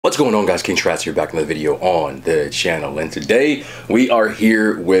What's going on, guys? King Trats here, back in the video on the channel, and today we are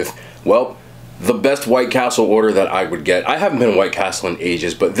here with, well, the best White Castle order that I would get. I haven't been White Castle in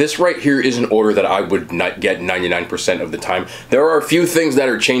ages, but this right here is an order that I would not get 99% of the time. There are a few things that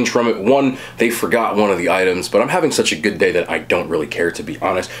are changed from it. One, they forgot one of the items, but I'm having such a good day that I don't really care, to be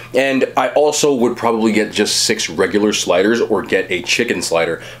honest. And I also would probably get just 6 regular sliders or get a chicken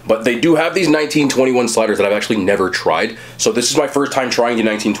slider. But they do have these 1921 sliders that I've actually never tried. So this is my first time trying the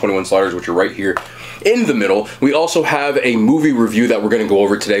 1921 sliders, which are right here in the middle. We also have a movie review that we're going to go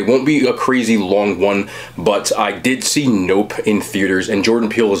over today. Won't be a crazy long one, but I did see Nope in theaters, and Jordan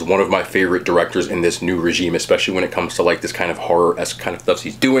Peele is one of my favorite directors in this new regime, especially when it comes to like this kind of horror-esque kind of stuff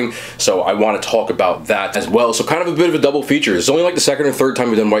he's doing. So I want to talk about that as well. So kind of a bit of a double feature. It's only like the second or third time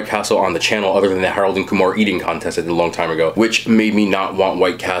we've done White Castle on the channel, other than the Harold and Kumar eating contest I did a long time ago, which made me not want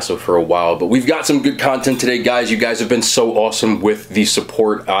White Castle for a while. But we've got some good content today, guys. You guys have been so awesome with the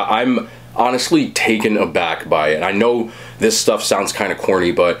support. I'm honestly taken aback by it. I know this stuff sounds kind of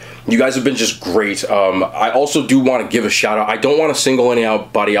corny, but you guys have been just great. I also do want to give a shout out. I don't want to single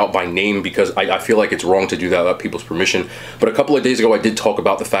anybody out by name because I feel like it's wrong to do that without people's permission. But a couple of days ago, I did talk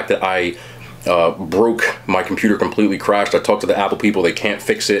about the fact that I broke my computer, completely crashed. I talked to the Apple people, they can't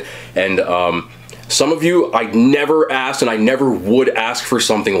fix it. And some of you, I never asked, and I never would ask for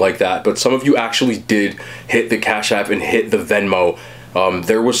something like that, but some of you actually did hit the Cash App and hit the Venmo.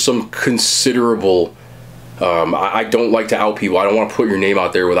 There was some considerable, I don't like to out people. I don't want to put your name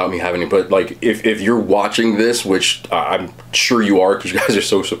out there without me having it, but like, if you're watching this, which I'm sure you are because you guys are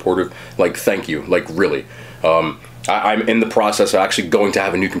so supportive, like, thank you, like, really. I'm in the process of actually going to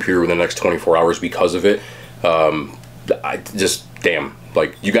have a new computer within the next 24 hours because of it. Damn,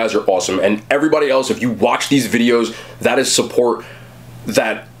 like, you guys are awesome. And everybody else, if you watch these videos, that is support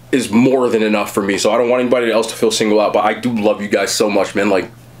that is more than enough for me. So I don't want anybody else to feel singled out, but I do love you guys so much, man.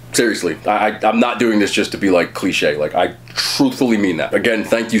 Like, seriously, I'm not doing this just to be like cliche. Like, I truthfully mean that. Again,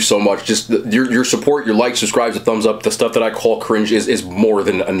 thank you so much. Just your support, your likes, subscribes, the thumbs up, the stuff that I call cringe is more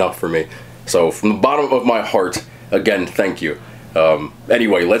than enough for me. So from the bottom of my heart, again, thank you.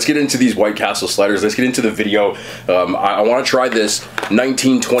 Anyway, let's get into these White Castle sliders. Let's get into the video. I want to try this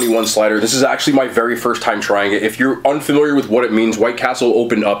 1921 slider. This is actually my very first time trying it. If you're unfamiliar with what it means, White Castle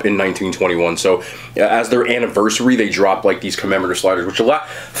opened up in 1921. So as their anniversary, they dropped like these commemorative sliders, which are a lot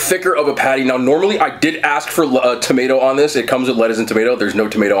thicker of a patty. Now, normally I did ask for tomato on this. It comes with lettuce and tomato. There's no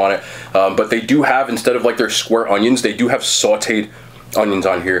tomato on it. But they do have, instead of like their square onions, they do have sauteed onions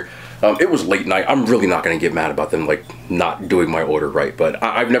on here. It was late night. I'm really not going to get mad about them like not doing my order right, but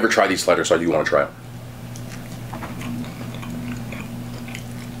I've never tried these sliders, so I do want to try them.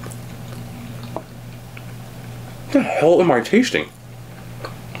 What the hell am I tasting?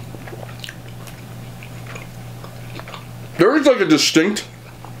 There is like a distinct,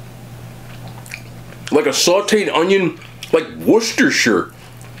 like a sauteed onion, like Worcestershire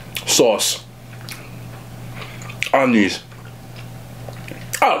sauce on these.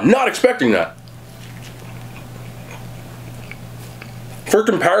 Oh, not expecting that. For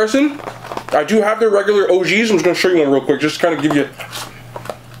comparison, I do have their regular OGs. I'm just going to show you one real quick, just to kind of give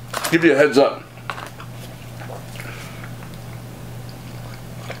you a heads up.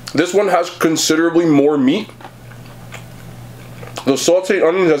 This one has considerably more meat. The sauteed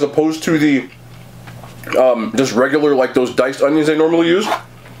onions, as opposed to the just regular, like those diced onions they normally use,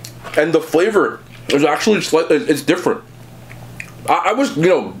 and the flavor is actually slightly, it's different. I was, you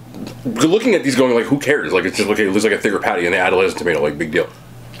know, looking at these going like, who cares? Like, it's just, okay, it looks like a thicker patty and they add a lettuce and tomato, like, big deal.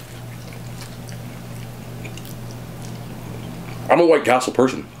 I'm a White Castle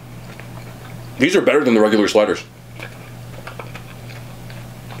person. These are better than the regular sliders.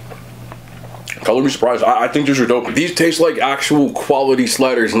 Color me surprised. I think these are dope. These taste like actual quality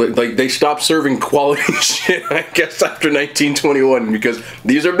sliders. Like, they stopped serving quality shit, I guess, after 1921, because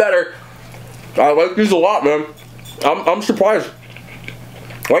these are better. I like these a lot, man. I'm surprised.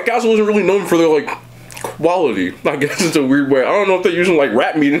 White Castle wasn't really known for their, like, quality. I guess it's a weird way. I don't know if they're using, like,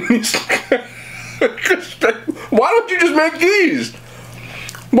 rat meat in these. Why don't you just make these?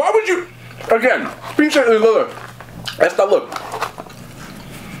 Why would you? Again, look. That's not, look.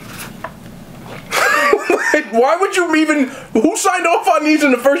 Like, why would you even, who signed off on these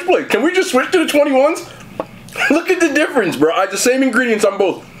in the first place? Can we just switch to the 21s? Look at the difference, bro. I have the same ingredients on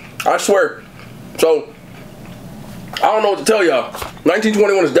both. I swear. So, I don't know what to tell y'all.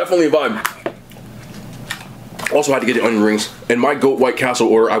 1921 is definitely a vibe. Also had to get the onion rings. In my GOAT White Castle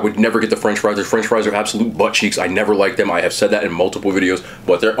order, I would never get the french fries. The french fries are absolute butt cheeks. I never liked them. I have said that in multiple videos.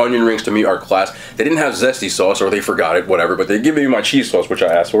 But their onion rings to me are class. They didn't have zesty sauce, or they forgot it, whatever. But they give me my cheese sauce, which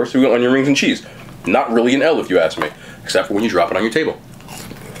I asked for. So we got onion rings and cheese. Not really an L if you ask me. Except for when you drop it on your table.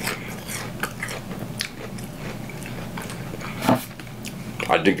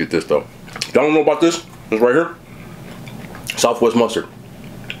 did get this though. Y'all don't know about this? This right here? Southwest mustard.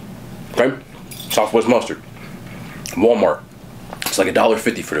 Okay? Southwest mustard. Walmart. It's like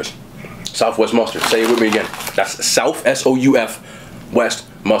 $1.50 for this. Southwest mustard. Say it with me again. That's South, S-O-U-F, West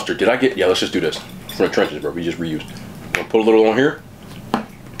mustard. Did I get? Yeah, let's just do this. From the trenches, bro. We just reused. I'm gonna put a little on here.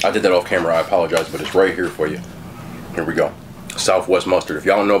 I did that off camera. I apologize, but it's right here for you. Here we go. Southwest mustard. If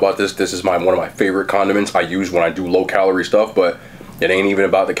y'all don't know about this, this is one of my favorite condiments I use when I do low calorie stuff, but it ain't even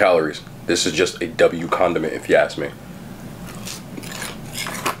about the calories. This is just a W condiment, if you ask me.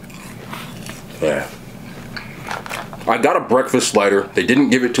 Yeah. I got a breakfast slider. They didn't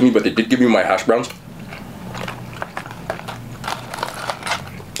give it to me, but they did give me my hash browns.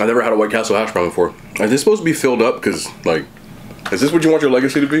 I never had a White Castle hash brown before. Is this supposed to be filled up? Because, like, is this what you want your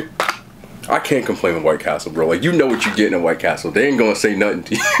legacy to be? I can't complain with White Castle, bro. Like, you know what you're getting at White Castle. They ain't gonna say nothing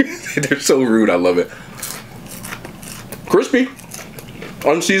to you. They're so rude. I love it. Crispy.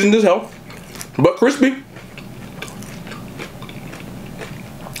 Unseasoned as hell. But crispy.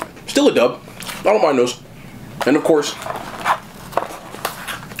 Still a dub. I don't mind those. And of course,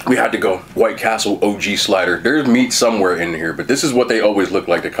 we had to go White Castle OG slider. There's meat somewhere in here, but this is what they always look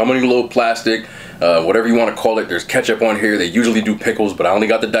like. They come in a little plastic, whatever you want to call it. There's ketchup on here. They usually do pickles, but I only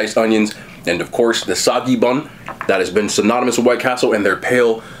got the diced onions. And of course, the soggy bun that has been synonymous with White Castle and their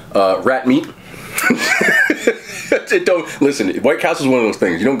pale rat meat. Listen, White Castle is one of those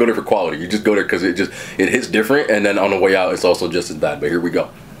things. You don't go there for quality. You just go there because it hits different. And then on the way out, it's also just as bad. But here we go.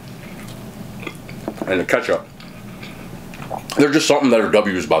 And the ketchup. There's just something that are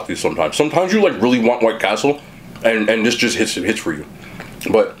W's about these sometimes. Sometimes you like really want White Castle, and this just hits for you.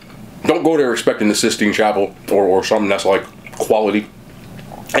 But don't go there expecting the Sistine Chapel or something that's like quality.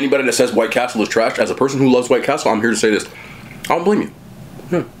 Anybody that says White Castle is trash, as a person who loves White Castle, I'm here to say this. I don't blame you.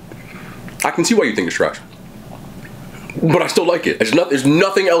 Yeah. I can see why you think it's trash. But I still like it. There's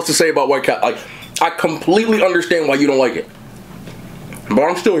nothing else to say about White Castle. I completely understand why you don't like it. But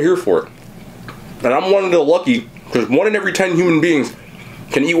I'm still here for it. And I'm one of the lucky, because 1 in every 10 human beings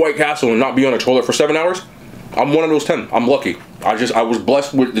can eat White Castle and not be on a toilet for 7 hours. I'm one of those 10. I'm lucky. I was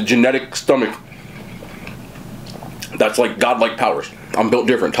blessed with the genetic stomach that's like godlike powers. I'm built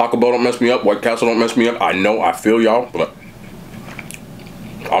different. Taco Bell don't mess me up. White Castle don't mess me up. I know, I feel y'all, but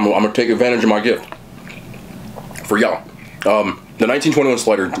I'm gonna take advantage of my gift for y'all. The 1921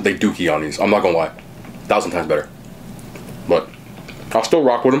 slider, they dookie on these. I'm not gonna lie, 1,000 times better. But I'll still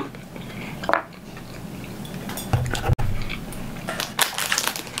rock with them.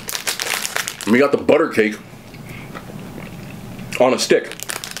 We got the butter cake on a stick.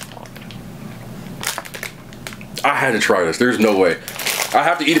 I had to try this. There's no way. I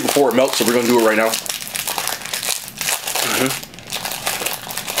have to eat it before it melts, so we're gonna do it right now.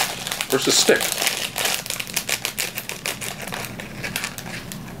 Where's the stick?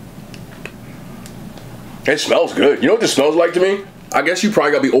 It smells good. You know what this smells like to me? I guess you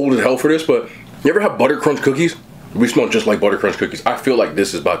probably gotta be old as hell for this, but you ever have butter crunch cookies? We smell just like butter crunch cookies. I feel like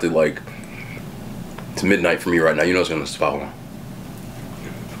this is about to like, it's midnight for me right now. You know it's gonna follow.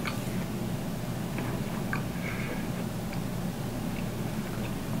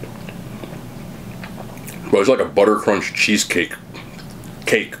 But it's like a butter crunch cheesecake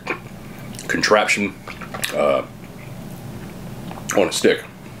contraption on a stick.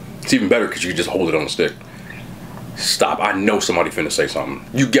 It's even better because you can just hold it on a stick. Stop. I know somebody finna say something.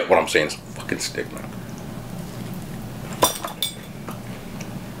 You get what I'm saying. It's a fucking stick, man.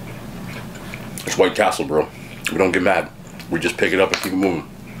 It's White Castle, bro. We don't get mad. We just pick it up and keep it moving.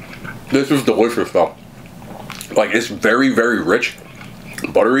 This is delicious, though. Like, it's very, very rich.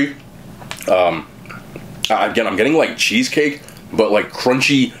 Buttery. Again, I'm getting like cheesecake, but like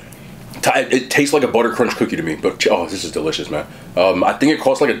crunchy. It tastes like a butter crunch cookie to me. But oh, this is delicious, man. I think it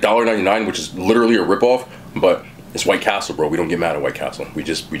costs like $1.99, which is literally a ripoff. But it's White Castle, bro. We don't get mad at White Castle. We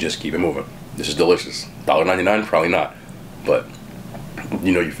just keep it moving. This is delicious. $1.99, probably not, but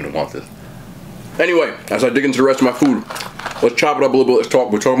you know you're finna want this. Anyway, as I dig into the rest of my food, let's chop it up a little bit. Let's talk.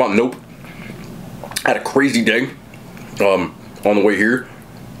 We're talking about Nope. I had a crazy day on the way here,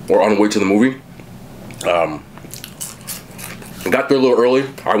 or on the way to the movie. I got there a little early.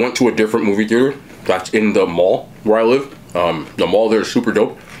 I went to a different movie theater that's in the mall where I live. The mall there is super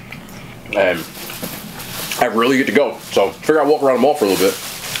dope, and I really get to go. So figure I'd walk around the mall for a little bit.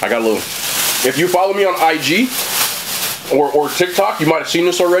 I got a little. If you follow me on IG or TikTok, you might have seen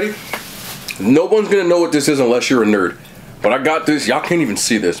this already. No one's gonna know what this is unless you're a nerd. But I got this. Y'all can't even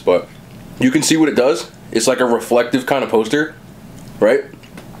see this, but you can see what it does. It's like a reflective kind of poster, right?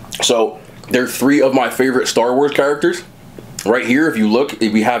 So there are 3 of my favorite Star Wars characters. Right here, if you look,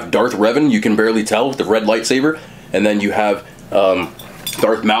 we have Darth Revan. You can barely tell with the red lightsaber. And then you have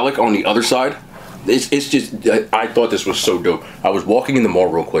Darth Malik on the other side. It's just, I thought this was so dope. I was walking in the mall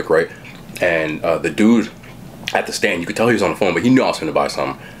real quick, right? And the dude at the stand, you could tell he was on the phone, but he knew I was going to buy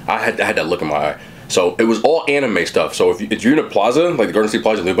something. I had that look in my eye. So it was all anime stuff. So if you're in a plaza, like the Garden State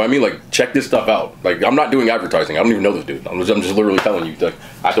Plaza live by me, like check this stuff out. Like I'm not doing advertising. I don't even know this dude. I'm just literally telling you. Like,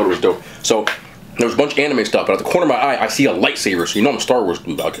 I thought it was dope. So there was a bunch of anime stuff, but at the corner of my eye, I see a lightsaber. So you know I'm a Star Wars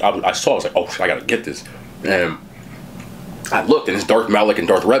dude. I saw it, I was like, oh, I gotta get this. And I looked, and it's Darth Malik and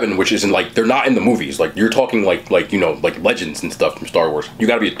Darth Revan, which isn't like, they're not in the movies. Like you're talking like you know, like legends and stuff from Star Wars. You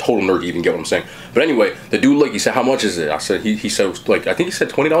gotta be a total nerd to even get what I'm saying. But anyway, the dude, like, he said, how much is it? I said, he said, it was like, I think he said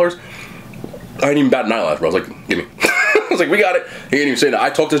 $20. I didn't even bat an eyelash, bro. I was like, give me. I was like, we got it. He didn't even say that.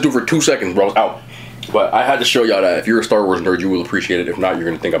 I talked to this dude for 2 seconds, bro. I was out. But I had to show y'all that if you're a Star Wars nerd, you will appreciate it. If not, you're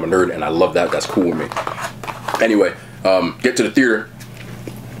going to think I'm a nerd, and I love that. That's cool with me. Anyway, get to the theater.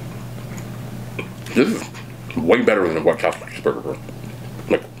 This is way better than a White Castle cheeseburger, bro.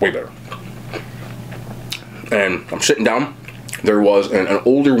 Like, way better. And I'm sitting down. There was an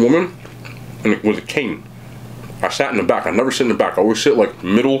older woman with a cane. I sat in the back. I never sit in the back. I always sit, like,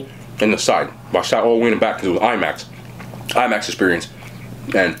 middle and the side. But I sat all the way in the back because it was IMAX experience.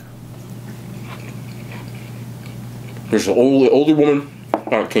 And there's an older woman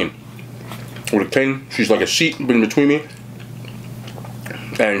on a cane. With a cane, she's like a seat in between me.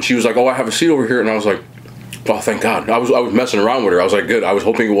 And she was like, oh, I have a seat over here. And I was like, oh, thank God. I was messing around with her. I was like, good. I was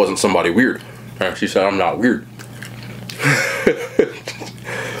hoping it wasn't somebody weird. And she said, I'm not weird.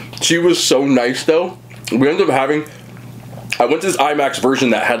 She was so nice, though. We ended up having, I went to this IMAX version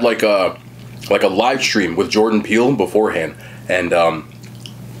that had like a live stream with Jordan Peele beforehand, and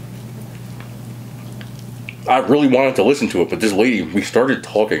I really wanted to listen to it, but this lady, we started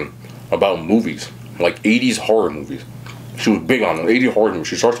talking about movies, like 80s horror movies. She was big on them, 80s horror movies.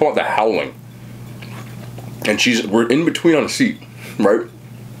 She started talking about The Howling, and we're in between on a seat, right?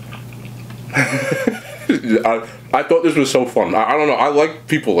 I thought this was so fun. I don't know. I like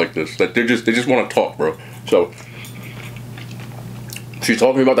people like this, that they just want to talk, bro. So she's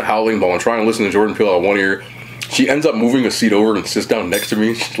talking about The Howling, but I'm trying to listen to Jordan Peele at one ear. She ends up moving a seat over and sits down next to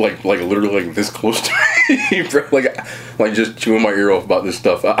me. She's like literally like this close to me, bro. Like just chewing my ear off about this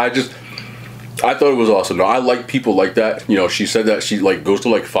stuff. I thought it was awesome. No, I like people like that. You know, she said that she like goes to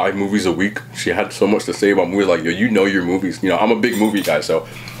like 5 movies a week. She had so much to say about movies. Like, yo, you know your movies. You know, I'm a big movie guy, so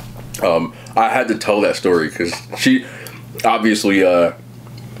I had to tell that story because she obviously, you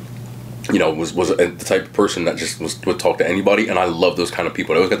know, was the type of person that just would talk to anybody, and I love those kind of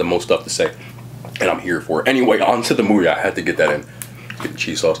people. They always got the most stuff to say, and I'm here for it. Anyway, on to the movie. I had to get that in. Get the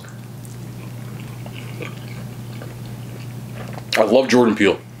cheese sauce. I love Jordan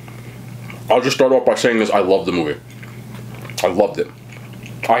Peele. I'll just start off by saying this. I love the movie. I loved it.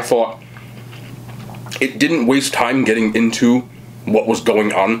 I thought it didn't waste time getting into what was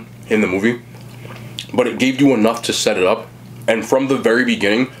going on in the movie, but it gave you enough to set it up. And from the very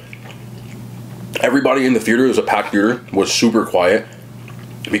beginning, everybody in the theater, it was a packed theater, was super quiet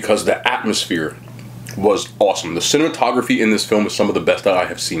because the atmosphere was awesome. The cinematography in this film is some of the best that I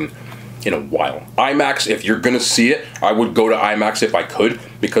have seen in a while. IMAX, if you're gonna see it, I would go to IMAX if I could,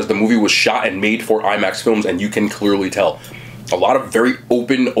 because the movie was shot and made for IMAX films, and you can clearly tell. A lot of very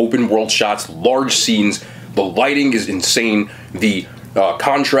open world shots, large scenes. The lighting is insane. The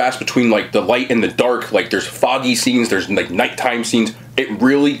contrast between like the light and the dark, like there's foggy scenes, there's like nighttime scenes. It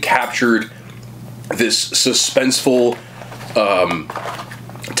really captured this suspenseful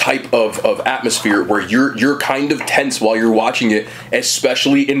type of atmosphere where you're kind of tense while you're watching it,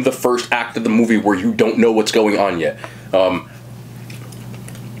 especially in the first act of the movie where you don't know what's going on yet.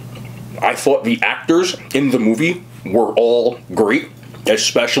 I thought the actors in the movie were all great,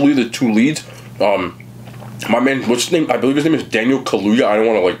 especially the 2 leads. My man, what's his name? I believe his name is Daniel Kaluuya. I don't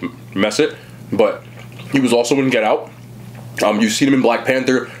want to like mess it, but he was also in Get Out. You've seen him in Black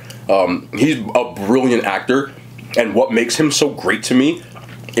Panther. He's a brilliant actor, and what makes him so great to me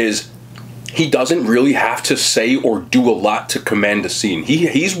is he doesn't really have to say or do a lot to command a scene.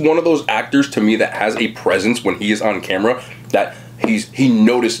 He's one of those actors to me that has a presence when he is on camera that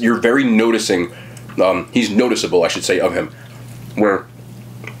you're very noticing. He's noticeable, I should say, of him, where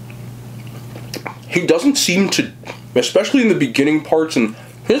he doesn't seem to, especially in the beginning parts, and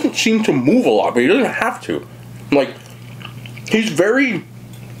he doesn't seem to move a lot, but he doesn't have to. Like, he's very,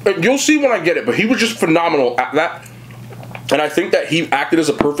 you'll see when I get it, but he was just phenomenal at that. And I think that he acted as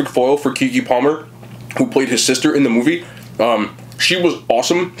a perfect foil for Keke Palmer, who played his sister in the movie. She was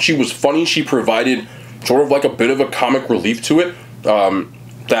awesome. She was funny. She provided sort of like a bit of a comic relief to it,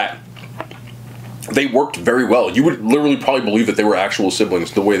 that they worked very well. You would literally probably believe that they were actual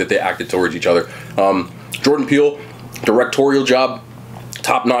siblings, the way that they acted towards each other. Jordan Peele, directorial job,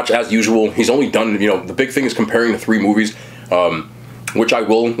 top notch as usual. He's only done, you know, the big thing is comparing the 3 movies, which I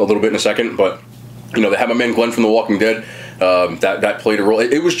will a little bit in a second, but, you know, they have my man Glenn from The Walking Dead, that played a role.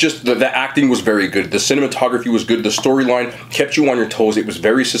 It was just, the acting was very good, the cinematography was good, the storyline kept you on your toes, it was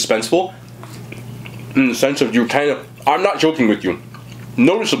very suspenseful, in the sense of you kind of, I'm not joking with you,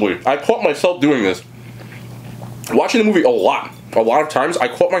 noticeably, I caught myself doing this. Watching the movie a lot of times, I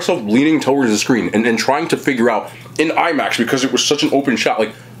caught myself leaning towards the screen and trying to figure out in IMAX, because it was such an open shot,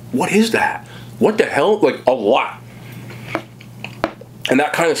 like, what is that? What the hell? Like, a lot. And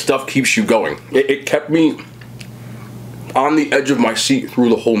that kind of stuff keeps you going. It kept me on the edge of my seat through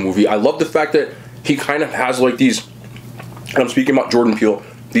the whole movie. I love the fact that he kind of has like these, and I'm speaking about Jordan Peele,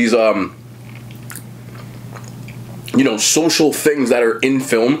 these, you know, social things that are in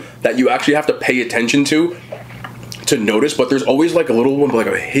film that you actually have to pay attention to notice, but there's always like a little one, like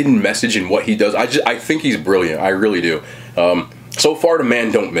a hidden message in what he does. I think he's brilliant. I really do. So far, the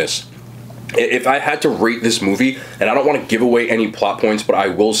man don't miss. If I had to rate this movie, and I don't want to give away any plot points, but I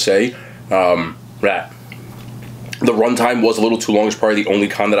will say that the runtime was a little too long. It's probably the only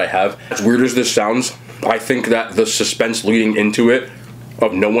con that I have. As weird as this sounds, I think that the suspense leading into it,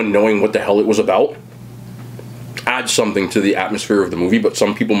 of no one knowing what the hell it was about, adds something to the atmosphere of the movie, but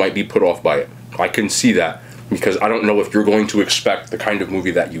some people might be put off by it. I can see that, because I don't know if you're going to expect the kind of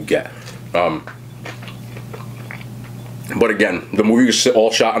movie that you get. But again, the movie was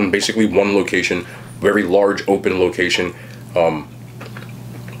all shot on basically one location, very large open location,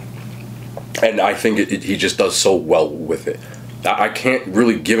 and I think he just does so well with it. I can't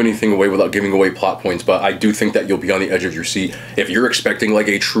really give anything away without giving away plot points, but I do think that you'll be on the edge of your seat. If you're expecting like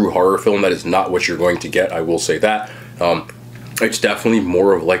a true horror film, that is not what you're going to get, I will say that. It's definitely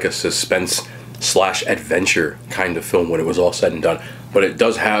more of like a suspense / adventure kind of film when it was all said and done, but it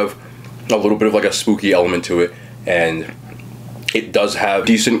does have a little bit of like a spooky element to it, and it does have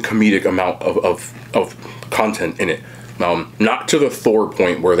decent comedic amount of content in it. Not to the Thor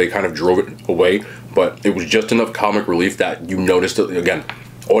point where they kind of drove it away, but it was just enough comic relief that you noticed it. Again,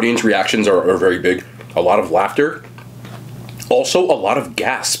 audience reactions are very big. A lot of laughter. Also, a lot of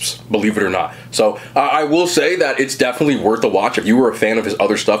gasps, believe it or not. So, I will say that it's definitely worth a watch. If you were a fan of his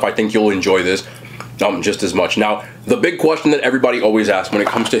other stuff, I think you'll enjoy this just as much. Now, the big question that everybody always asks when it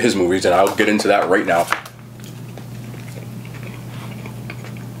comes to his movies, and I'll get into that right now.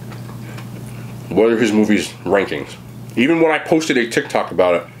 What are his movies' rankings? Even when I posted a TikTok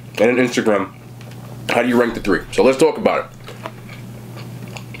about it, and an Instagram, how do you rank the 3? So let's talk about it.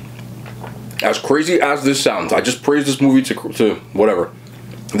 As crazy as this sounds, I just praised this movie to whatever.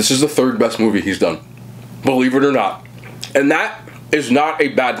 This is the 3rd best movie he's done. Believe it or not. And that is not a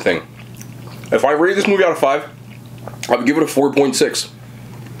bad thing. If I rate this movie out of 5, I would give it a 4.6.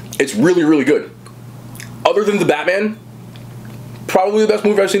 It's really, really good. Other than The Batman, probably the best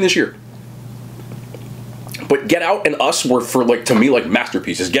movie I've seen this year. But Get Out and Us were, for like, to me, like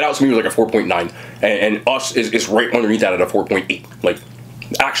masterpieces. Get Out to me was like a 4.9, and Us is right underneath that at a 4.8. Like,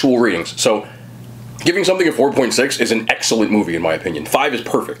 actual ratings. So giving something a 4.6 is an excellent movie in my opinion. 5 is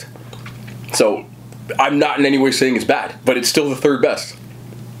perfect. So I'm not in any way saying it's bad, but it's still the 3rd best.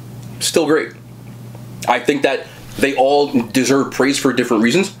 Still great. I think that they all deserve praise for different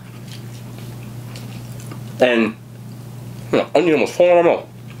reasons. And onion almost falling on my mouth.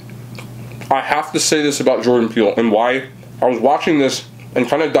 I have to say this about Jordan Peele and why I was watching this and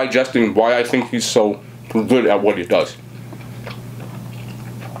kind of digesting why I think he's so good at what he does.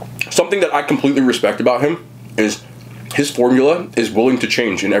 Something that I completely respect about him is his formula is willing to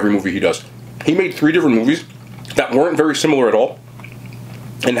change in every movie he does. He made 3 different movies that weren't very similar at all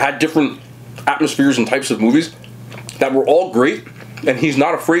and had different atmospheres and types of movies that were all great, and he's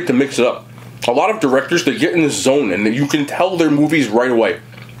not afraid to mix it up. A lot of directors, they get in this zone and you can tell their movies right away.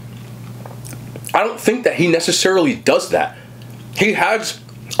 I don't think that he necessarily does that. He has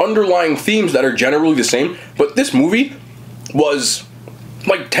underlying themes that are generally the same, but this movie was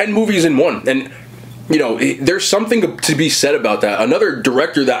like 10 movies in one, and you know, there's something to be said about that. Another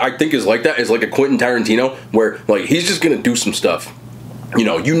director that I think is like that is like a Quentin Tarantino, where like he's just gonna do some stuff. You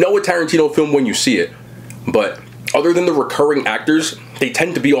know a Tarantino film when you see it, but other than the recurring actors, they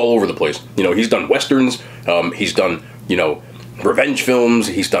tend to be all over the place. You know, he's done westerns, he's done, you know, revenge films,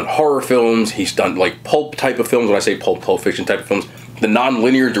 he's done horror films, he's done like pulp type of films. When I say pulp fiction type of films, the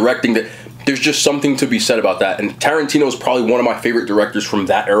non-linear directing, that there's just something to be said about that. And Tarantino is probably one of my favorite directors from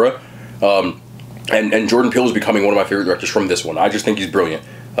that era. And Jordan Peele is becoming one of my favorite directors from this one. I just think he's brilliant.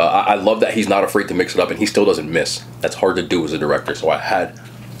 I love that he's not afraid to mix it up, and he still doesn't miss. That's hard to do as a director, so I had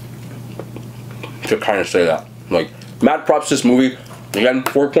to kind of say that. Like, mad props to this movie. Again,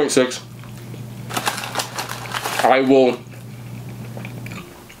 4.6. I will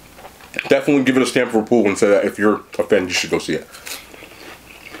definitely give it a stamp of approval and say that if you're a fan, you should go see it.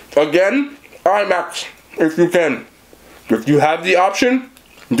 Again, IMAX, if you can. If you have the option,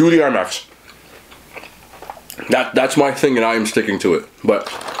 do the IMAX. That's my thing, and I am sticking to it. But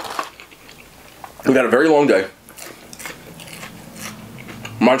we had a very long day.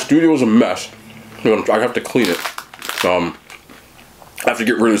 My studio is a mess. I have to clean it. I have to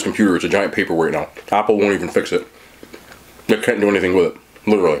get rid of this computer. It's a giant paperweight now. Apple won't even fix it. They can't do anything with it.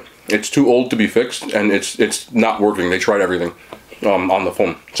 Literally, it's too old to be fixed, and it's not working. They tried everything on the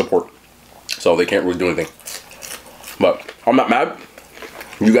phone support, so they can't really do anything. But I'm not mad.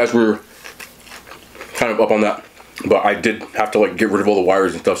 You guys were kind of up on that, but I did have to like get rid of all the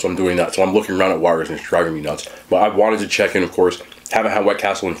wires and stuff, so I'm doing that. So I'm looking around at wires and it's driving me nuts. But I wanted to check in, of course. Haven't had White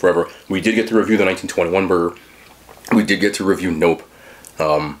Castle in forever. We did get to review the 1921 burger. We did get to review Nope,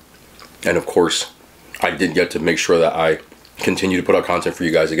 and of course, I did get to make sure that I continue to put out content for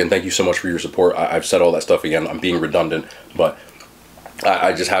you guys. Again, thank you so much for your support. I've said all that stuff again. I'm being redundant, but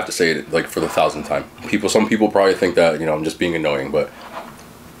I just have to say it like for the 1,000th time. Some people probably think that, you know, I'm just being annoying, but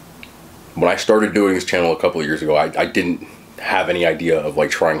when I started doing this channel a couple of years ago, I didn't have any idea of like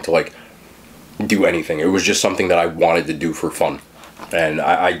trying to like do anything. It was just something that I wanted to do for fun, and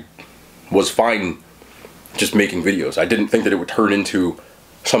I was fine just making videos. I didn't think that it would turn into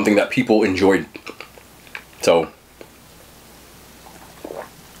something that people enjoyed. So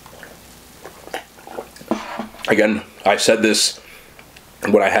again, I said this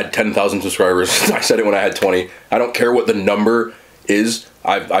when I had 10,000 subscribers. I said it when I had 20. I don't care what the number is.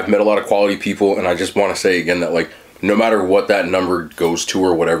 I've met a lot of quality people, and I just want to say again that like no matter what that number goes to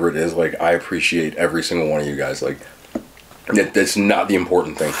or whatever it is, like I appreciate every single one of you guys. Like that's not the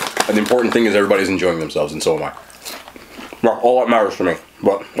important thing. And the important thing is everybody's enjoying themselves, and so am I. Not all that matters to me.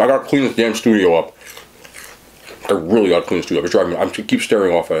 But I gotta clean this damn studio up. I really gotta clean the studio up. It's driving me. I keep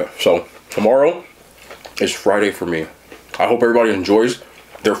staring off at it. So tomorrow is Friday for me. I hope everybody enjoys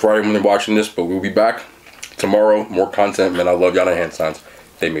their Friday when they're watching this, but we'll be back tomorrow. More content, man. I love y'all hand signs.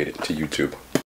 They made it to YouTube.